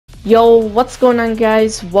Yo, what's going on,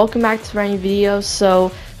 guys? Welcome back to my new video.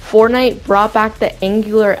 So Fortnite brought back the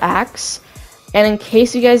angular axe, and in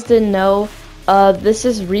case you guys didn't know, this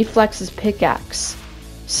is Reflex's pickaxe.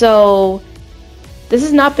 So this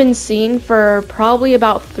has not been seen for probably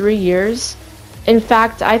about 3 years. In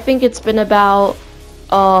fact, I think it's been about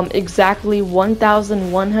exactly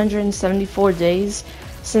 1,174 days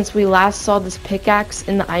since we last saw this pickaxe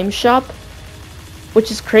in the item shop,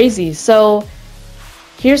 which is crazy. So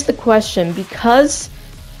here's the question: because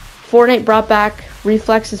Fortnite brought back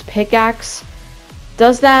Reflex's pickaxe,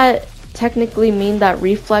 does that technically mean that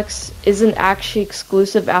Reflex isn't actually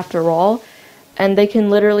exclusive after all, and they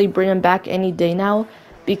can literally bring him back any day now?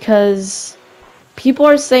 Because people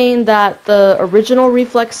are saying that the original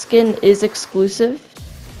Reflex skin is exclusive,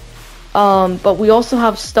 but we also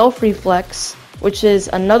have Stealth Reflex, which is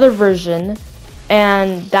another version,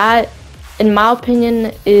 and that, in my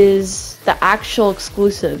opinion, is the actual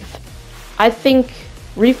exclusive. I think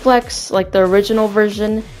Reflex, like the original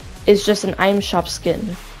version, is just an item shop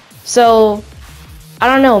skin. So I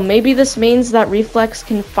don't know, maybe this means that Reflex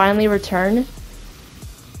can finally return.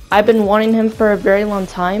 I've been wanting him for a very long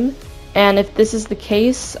time, and if this is the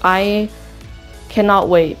case, I cannot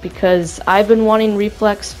wait, because I've been wanting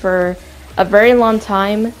Reflex for a very long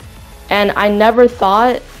time, and I never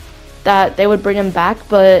thought that they would bring him back,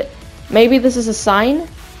 but maybe this is a sign.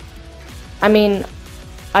 I mean,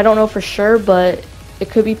 I don't know for sure, but it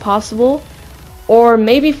could be possible. Or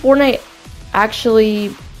maybe Fortnite actually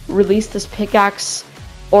released this pickaxe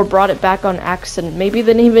or brought it back on accident. Maybe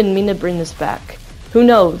they didn't even mean to bring this back. Who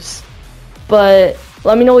knows? But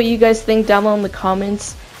let me know what you guys think down below in the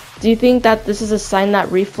comments. Do you think that this is a sign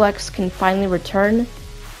that Reflex can finally return?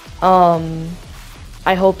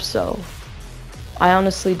 I hope so. I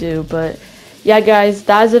honestly do. But yeah, guys,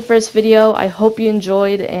 that is it for this video. I hope you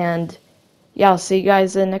enjoyed, and yeah, I'll see you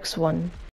guys in the next one.